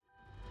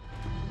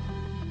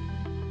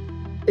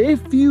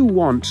If you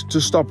want to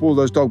stop all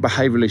those dog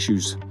behavioral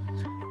issues,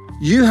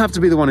 you have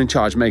to be the one in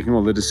charge making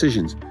all the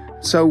decisions.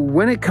 So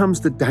when it comes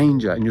to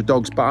danger and your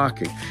dog's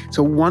barking, it's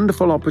a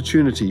wonderful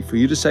opportunity for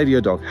you to say to your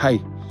dog, hey,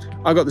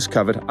 I got this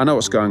covered. I know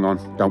what's going on.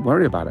 Don't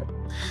worry about it.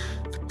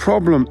 The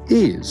problem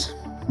is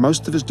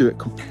most of us do it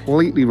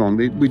completely wrong.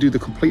 We do the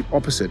complete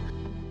opposite.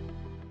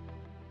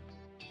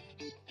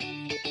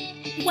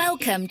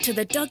 Welcome to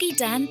the Doggy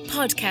Dan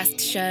podcast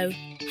show,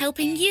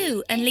 helping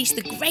you unleash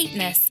the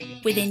greatness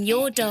within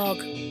your dog.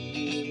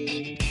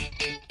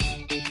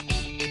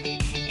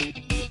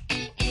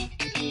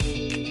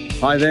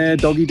 Hi there,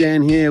 Doggy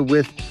Dan here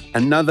with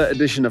another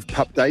edition of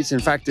Pup Dates. In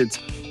fact, it's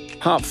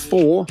part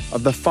 4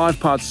 of the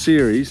 5-part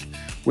series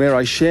where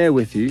I share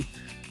with you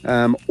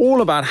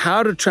all about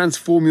how to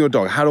transform your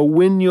dog, how to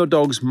win your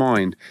dog's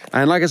mind.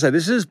 And like I said,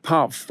 this is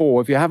part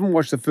 4. If you haven't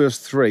watched the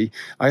first 3,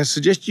 I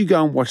suggest you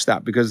go and watch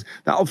that because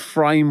that'll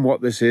frame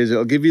what this is.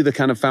 It'll give you the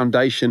kind of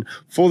foundation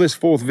for this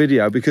 4th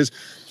video because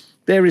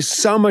there is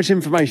so much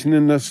information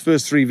in those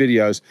first 3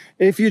 videos.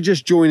 If you're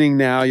just joining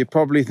now, you're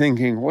probably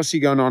thinking, what's he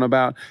going on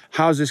about?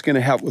 How's this going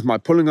to help with my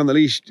pulling on the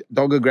leash,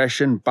 dog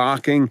aggression,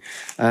 barking,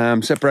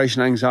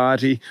 separation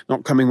anxiety,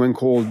 not coming when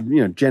called,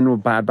 general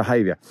bad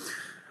behavior?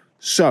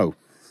 So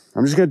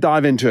I'm just going to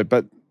dive into it,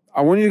 but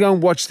I want you to go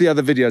and watch the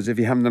other videos if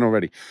you haven't done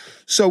already.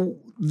 So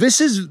this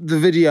is the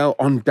video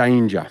on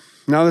danger.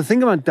 Now, the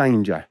thing about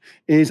danger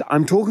is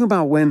I'm talking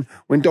about when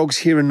dogs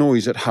hear a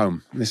noise at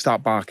home and they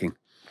start barking.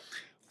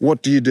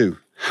 What do you do?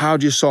 How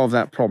do you solve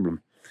that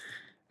problem?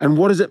 And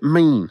what does it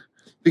mean?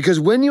 Because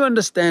when you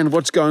understand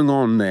what's going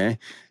on there,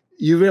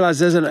 you realize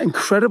there's an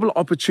incredible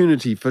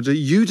opportunity for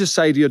you to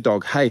say to your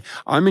dog, hey,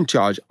 I'm in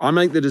charge. I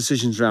make the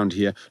decisions around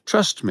here.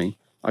 Trust me,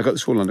 I got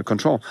this all under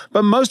control.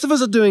 But most of us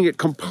are doing it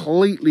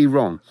completely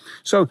wrong.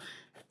 So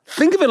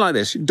think of it like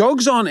this.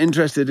 Dogs aren't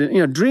interested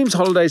in, dreams,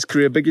 holidays,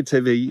 career, bigger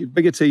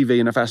TV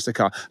and a faster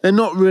car. They're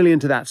not really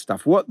into that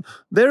stuff.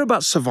 They're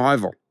about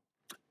survival.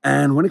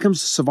 And when it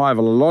comes to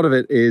survival, a lot of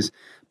it is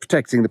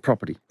protecting the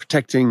property,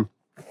 protecting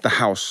the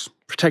house,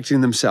 protecting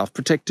themselves,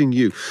 protecting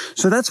you.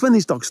 So that's when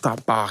these dogs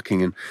start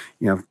barking and,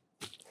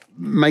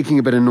 making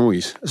a bit of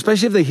noise,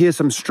 especially if they hear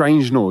some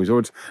strange noise or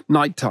it's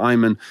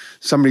nighttime and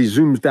somebody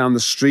zooms down the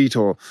street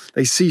or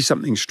they see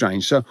something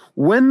strange. So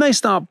when they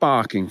start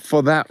barking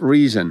for that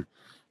reason,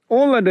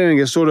 all they're doing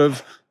is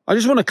I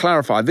just want to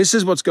clarify, this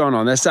is what's going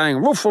on. They're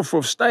saying, woof, woof,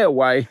 woof, stay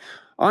away.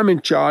 I'm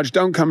in charge,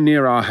 don't come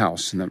near our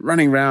house. And they're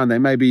running around, they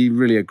may be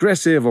really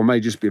aggressive or may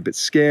just be a bit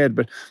scared,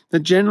 but they're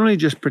generally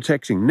just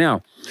protecting.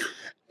 Now,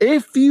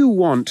 if you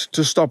want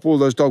to stop all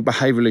those dog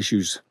behavioral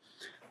issues,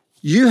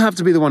 you have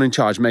to be the one in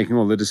charge making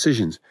all the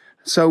decisions.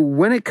 So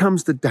when it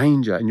comes to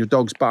danger and your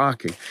dog's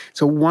barking,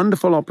 it's a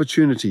wonderful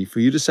opportunity for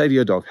you to say to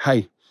your dog,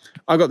 hey,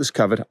 I got this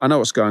covered, I know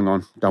what's going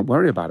on, don't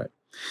worry about it.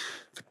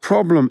 The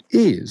problem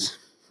is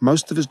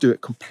most of us do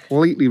it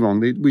completely wrong.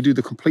 We do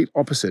the complete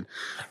opposite.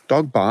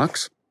 Dog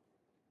barks,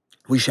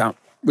 we shout.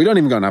 We don't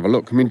even go and have a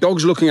look. I mean,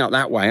 dog's looking out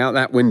that way, out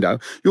that window.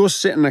 You're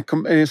sitting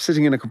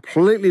in a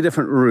completely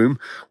different room,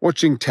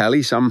 watching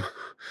telly, some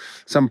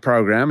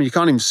program, and you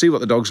can't even see what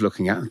the dog's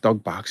looking at. The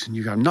dog barks, and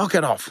you go, knock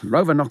it off.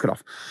 Rover, knock it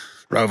off.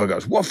 Rover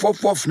goes, woof,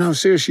 woof, woof. No,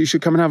 seriously, you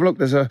should come and have a look.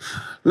 There's a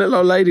little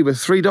old lady with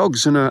 3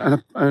 dogs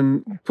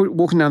and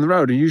walking down the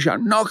road, and you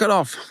shout, knock it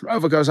off.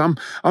 Rover goes, I'm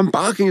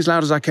barking as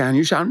loud as I can.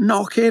 You shout,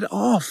 knock it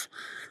off.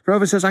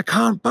 Rover says, I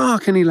can't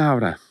bark any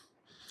louder.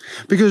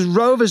 Because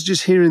Rover's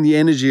just hearing the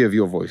energy of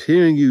your voice,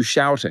 hearing you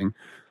shouting,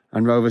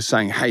 and Rover's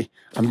saying, hey,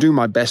 I'm doing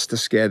my best to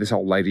scare this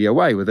old lady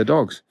away with the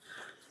dogs.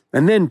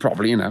 And then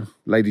probably,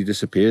 lady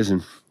disappears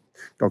and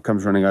dog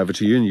comes running over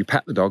to you and you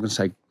pat the dog and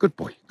say, good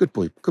boy,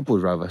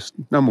 Rover,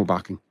 no more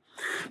barking.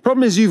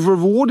 Problem is you've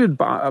rewarded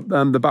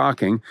the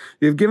barking,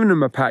 you've given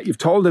him a pat, you've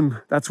told him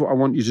that's what I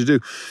want you to do.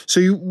 So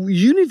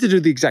you need to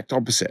do the exact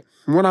opposite.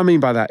 And what I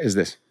mean by that is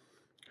this.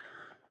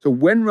 So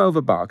when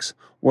Rover barks,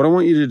 what I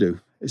want you to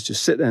do is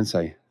just sit there and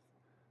say,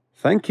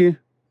 thank you.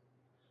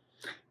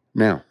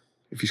 Now,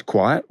 if he's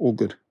quiet, all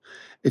good.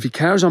 If he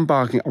carries on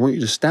barking, I want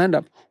you to stand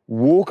up,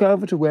 walk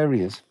over to where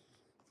he is,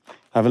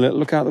 have a little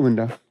look out the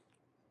window,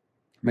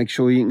 make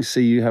sure you can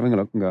see you having a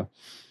look and go,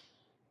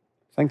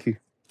 thank you.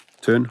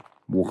 Turn,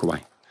 walk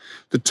away.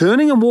 The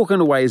turning and walking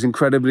away is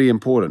incredibly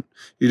important.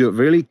 You do it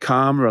really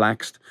calm,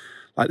 relaxed,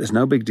 like there's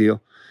no big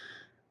deal.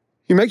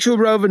 You make sure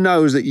Rover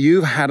knows that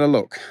you've had a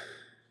look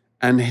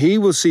and he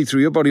will see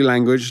through your body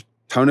language,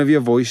 tone of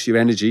your voice, your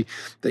energy,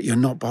 that you're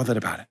not bothered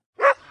about it.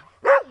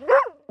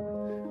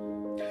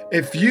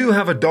 If you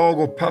have a dog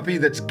or puppy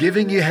that's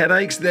giving you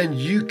headaches, then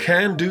you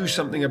can do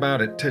something about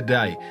it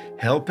today.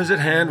 Help is at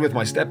hand with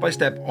my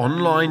step-by-step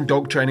online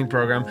dog training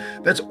program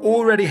that's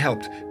already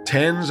helped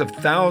tens of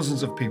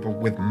thousands of people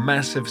with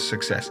massive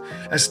success.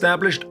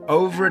 Established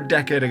over a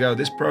decade ago,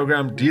 this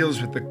program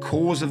deals with the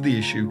cause of the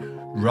issue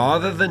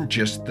rather than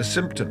just the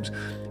symptoms.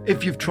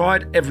 If you've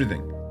tried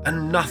everything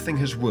and nothing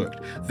has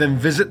worked, then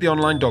visit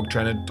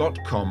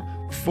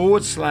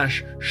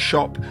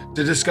theonlinedogtrainer.com/shop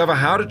to discover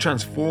how to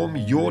transform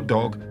your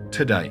dog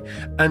today.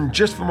 And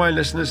just for my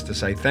listeners to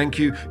say thank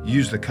you,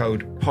 use the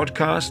code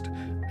podcast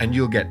and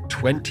you'll get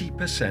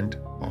 20%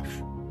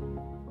 off.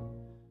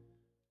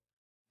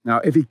 Now,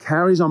 if he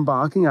carries on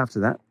barking after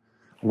that,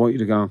 I want you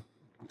to go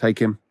take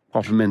him,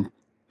 pop him in,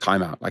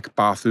 timeout, like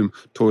bathroom,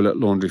 toilet,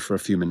 laundry for a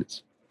few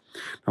minutes.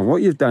 And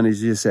what you've done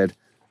is you said,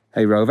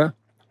 hey, Rover,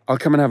 I'll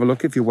come and have a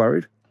look if you're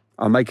worried.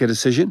 I'll make a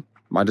decision.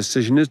 My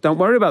decision is don't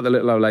worry about the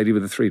little old lady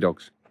with the 3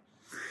 dogs.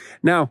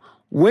 Now,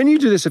 when you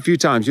do this a few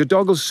times, your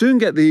dog will soon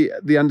get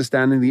the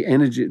understanding, the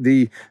energy,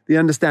 the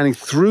understanding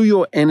through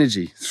your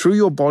energy, through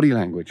your body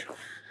language,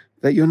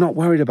 that you're not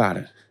worried about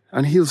it.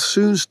 And he'll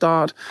soon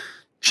start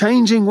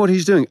changing what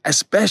he's doing,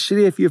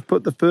 especially if you've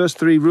put the first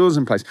 3 rules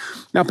in place.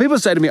 Now, people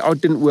say to me, oh,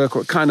 it didn't work,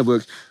 or it kind of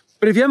works.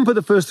 But if you haven't put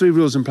the first 3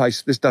 rules in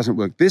place, this doesn't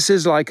work. This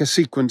is like a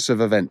sequence of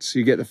events.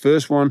 You get the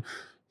first one,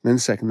 then the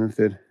second and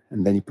third,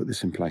 and then you put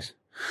this in place.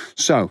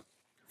 So,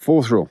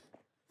 4th rule,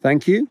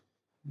 thank you.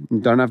 You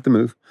don't have to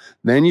move.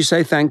 Then you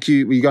say thank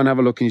you. You go and have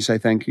a look and you say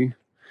thank you.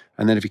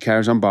 And then if he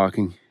carries on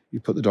barking, you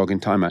put the dog in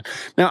timeout.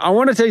 Now, I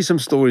want to tell you some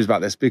stories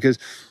about this because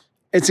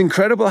it's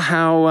incredible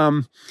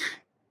how...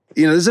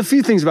 there's a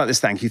few things about this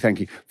thank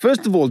you.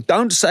 First of all,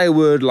 don't say a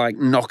word like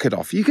knock it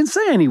off. You can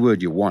say any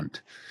word you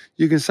want.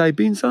 You can say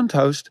beans on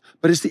toast,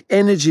 but it's the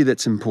energy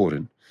that's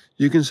important.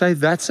 You can say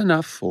that's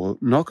enough or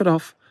knock it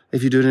off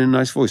if you do it in a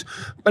nice voice.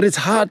 But it's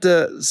hard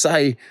to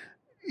say,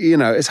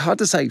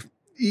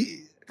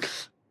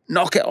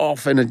 knock it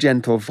off in a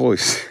gentle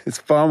voice. It's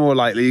far more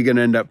likely you're going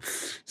to end up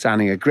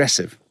sounding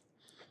aggressive,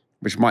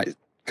 which might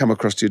come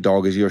across to your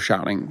dog as you're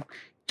shouting,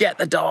 get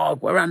the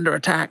dog, we're under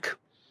attack.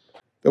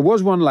 There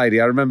was one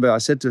lady, I remember I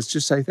said to her,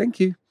 just say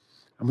thank you.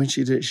 And when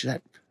she did it, she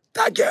said,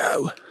 thank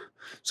you.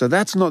 So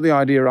that's not the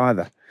idea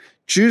either.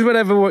 Choose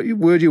whatever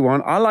word you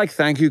want. I like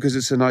thank you because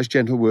it's a nice,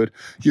 gentle word.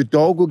 Your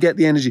dog will get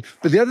the energy.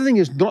 But the other thing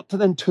is not to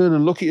then turn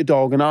and look at your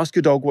dog and ask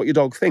your dog what your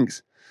dog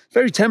thinks. It's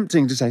very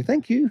tempting to say,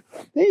 thank you.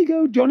 There you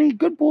go, Johnny.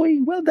 Good boy.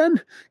 Well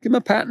done. Give him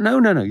a pat. No.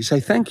 You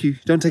say thank you.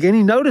 Don't take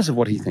any notice of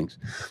what he thinks.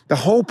 The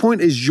whole point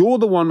is you're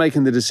the one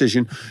making the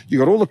decision. You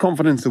got all the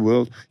confidence in the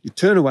world. You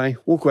turn away,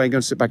 walk away, go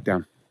and sit back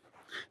down.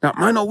 Now, it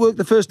might not work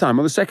the first time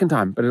or the second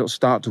time, but it'll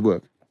start to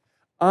work.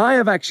 I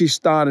have actually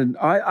started,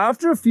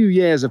 after a few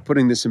years of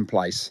putting this in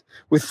place,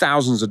 with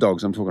thousands of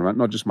dogs I'm talking about,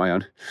 not just my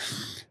own,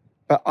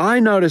 but I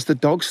noticed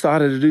that dogs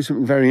started to do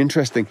something very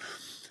interesting.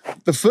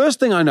 The first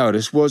thing I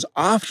noticed was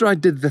after I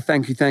did the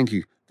thank you,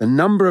 the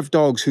number of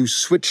dogs who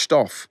switched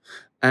off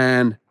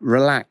and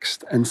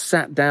relaxed and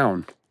sat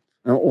down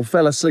or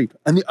fell asleep.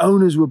 And the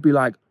owners would be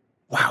like,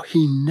 wow,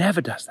 he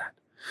never does that.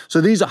 So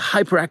these are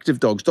hyperactive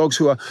dogs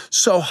who are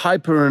so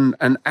hyper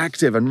and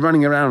active and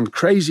running around,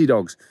 crazy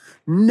dogs,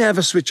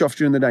 never switch off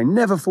during the day,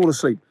 never fall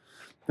asleep.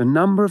 The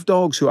number of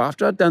dogs who,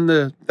 after I'd done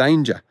the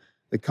danger,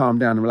 they calmed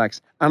down and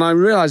relaxed. And I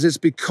realized it's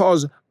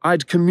because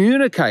I'd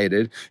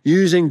communicated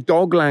using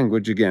dog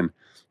language again.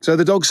 So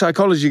the dog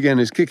psychology again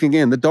is kicking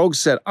in. The dogs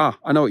said, I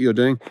know what you're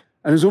doing.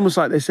 And it's almost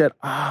like they said,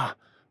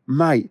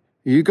 mate,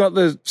 you got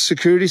the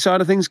security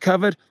side of things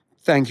covered?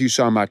 Thank you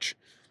so much.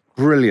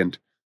 Brilliant.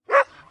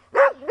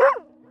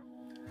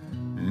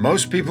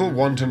 Most people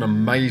want an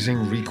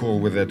amazing recall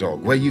with their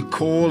dog, where you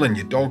call and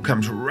your dog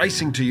comes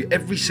racing to you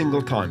every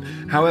single time.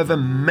 However,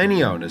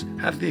 many owners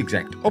have the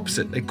exact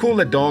opposite. They call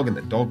their dog and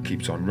the dog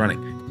keeps on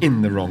running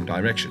in the wrong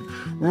direction.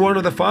 One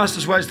of the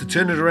fastest ways to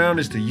turn it around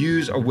is to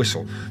use a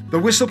whistle. The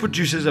whistle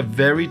produces a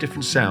very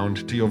different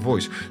sound to your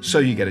voice, so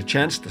you get a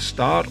chance to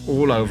start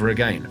all over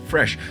again,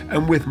 fresh.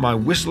 And with my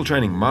whistle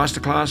training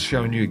masterclass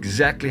showing you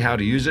exactly how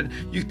to use it,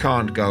 you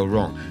can't go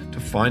wrong. To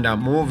find out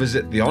more,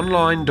 visit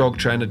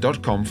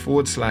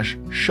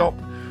theonlinedogtrainer.com/shop.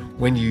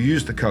 When you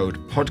use the code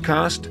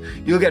podcast,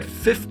 you'll get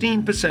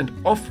 15%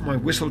 off my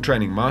whistle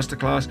training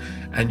masterclass,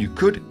 and you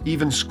could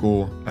even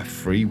score a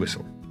free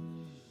whistle.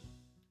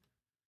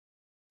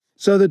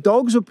 So the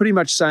dogs are pretty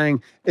much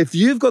saying, if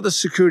you've got the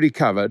security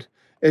covered,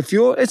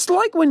 it's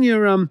like when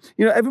you're,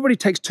 everybody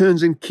takes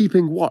turns in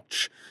keeping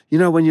watch. You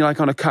know, when you're like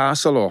on a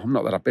castle, or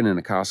not that I've been in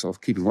a castle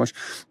keeping watch,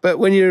 but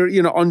when you're,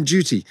 on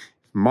duty.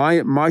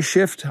 My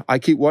shift, I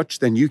keep watch,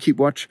 then you keep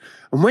watch.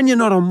 And when you're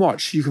not on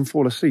watch, you can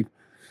fall asleep.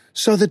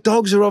 So the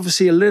dogs are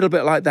obviously a little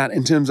bit like that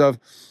in terms of,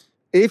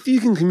 if you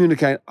can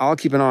communicate, I'll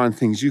keep an eye on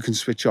things, you can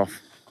switch off.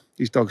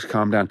 These dogs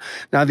calm down.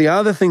 Now, the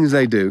other things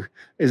they do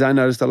is I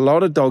noticed a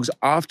lot of dogs,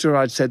 after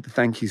I'd said the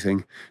thank you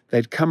thing,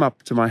 they'd come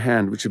up to my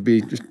hand, which would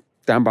be just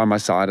down by my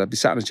side. I'd be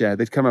sat in a chair.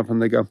 They'd come up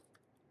and they'd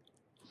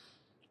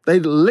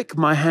lick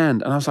my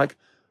hand. And I was like,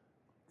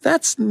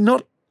 that's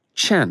not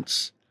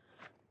chance.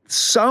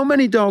 So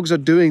many dogs are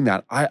doing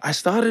that. I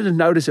started to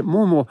notice it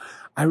more and more.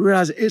 I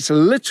realized it's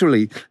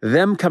literally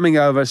them coming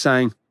over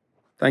saying,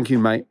 thank you,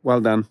 mate, well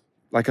done,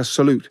 like a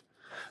salute.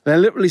 They're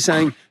literally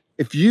saying,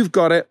 if you've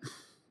got it,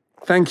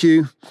 thank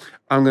you,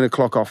 I'm going to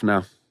clock off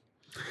now.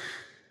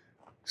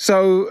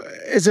 So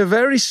it's a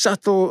very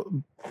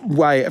subtle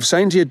way of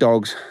saying to your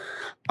dogs,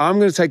 I'm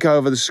going to take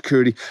over the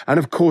security. And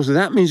of course,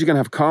 that means you're going to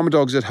have calmer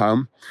dogs at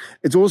home.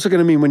 It's also going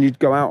to mean when you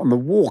go out on the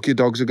walk, your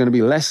dogs are going to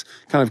be less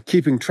kind of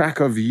keeping track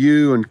of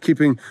you and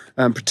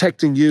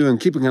protecting you and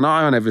keeping an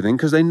eye on everything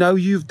because they know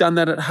you've done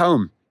that at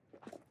home.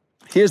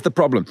 Here's the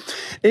problem.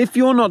 If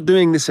you're not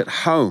doing this at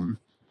home,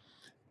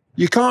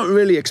 you can't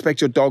really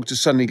expect your dog to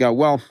suddenly go,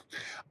 well,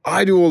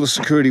 I do all the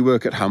security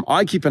work at home.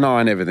 I keep an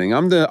eye on everything.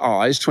 I'm the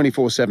eyes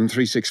 24/7,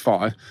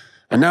 365.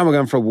 And now we're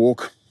going for a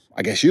walk.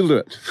 I guess you'll do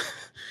it.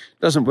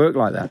 Doesn't work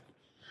like that.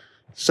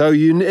 So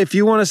if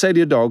you want to say to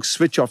your dog,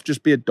 switch off,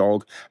 just be a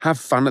dog, have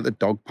fun at the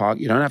dog park.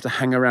 You don't have to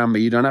hang around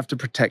me. You don't have to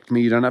protect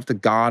me. You don't have to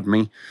guard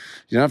me.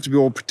 You don't have to be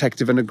all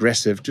protective and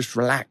aggressive. Just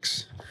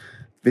relax.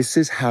 This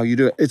is how you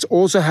do it. It's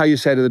also how you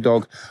say to the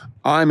dog,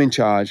 I'm in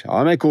charge.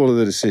 I make all of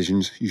the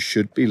decisions. You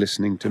should be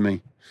listening to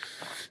me.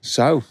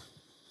 So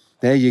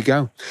there you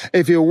go.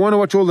 If you want to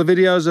watch all the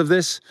videos of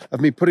this,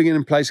 of me putting it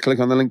in place, click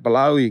on the link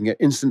below. You can get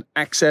instant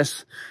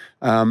access.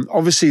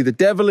 Obviously, the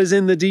devil is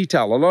in the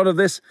detail. A lot of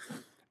this,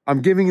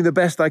 I'm giving you the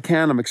best I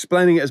can. I'm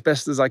explaining it as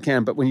best as I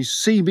can. But when you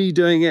see me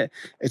doing it,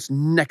 it's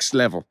next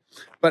level.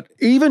 But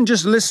even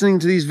just listening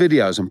to these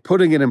videos and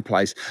putting it in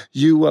place,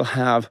 you will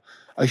have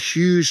a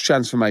huge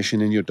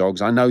transformation in your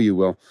dogs. I know you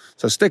will.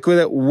 So stick with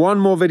it. One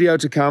more video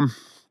to come.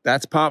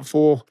 That's part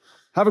 4.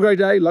 Have a great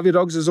day. Love your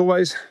dogs as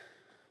always.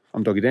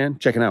 I'm Doggy Dan.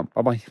 Checking out.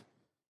 Bye-bye.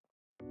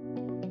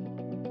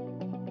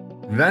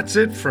 That's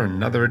it for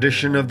another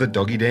edition of the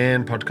Doggy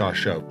Dan podcast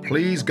show.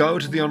 Please go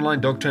to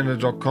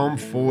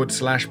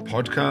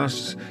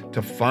theonlinedogtrainer.com/podcasts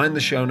to find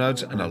the show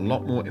notes and a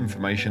lot more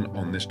information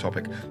on this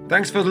topic.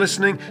 Thanks for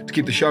listening. To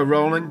keep the show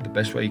rolling, the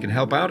best way you can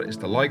help out is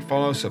to like,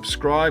 follow,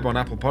 subscribe on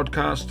Apple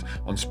Podcasts,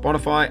 on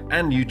Spotify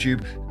and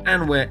YouTube,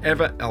 and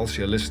wherever else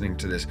you're listening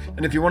to this.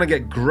 And if you want to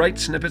get great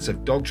snippets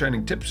of dog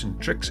training tips and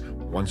tricks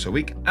once a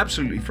week,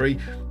 absolutely free,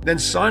 then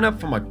sign up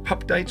for my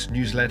Pup Dates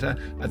newsletter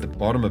at the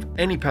bottom of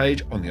any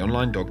page on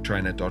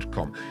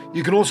theonlinedogtrainer.com.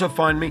 You can also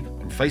find me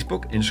on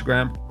Facebook,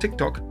 Instagram,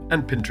 TikTok,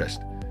 and Pinterest.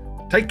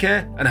 Take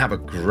care and have a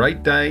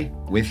great day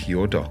with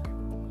your dog.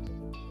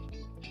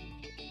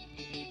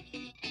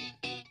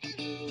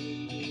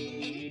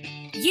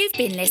 You've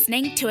been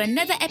listening to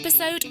another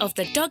episode of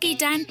the Doggy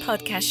Dan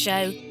podcast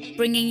show,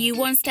 bringing you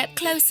one step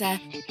closer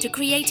to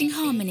creating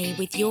harmony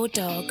with your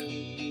dog.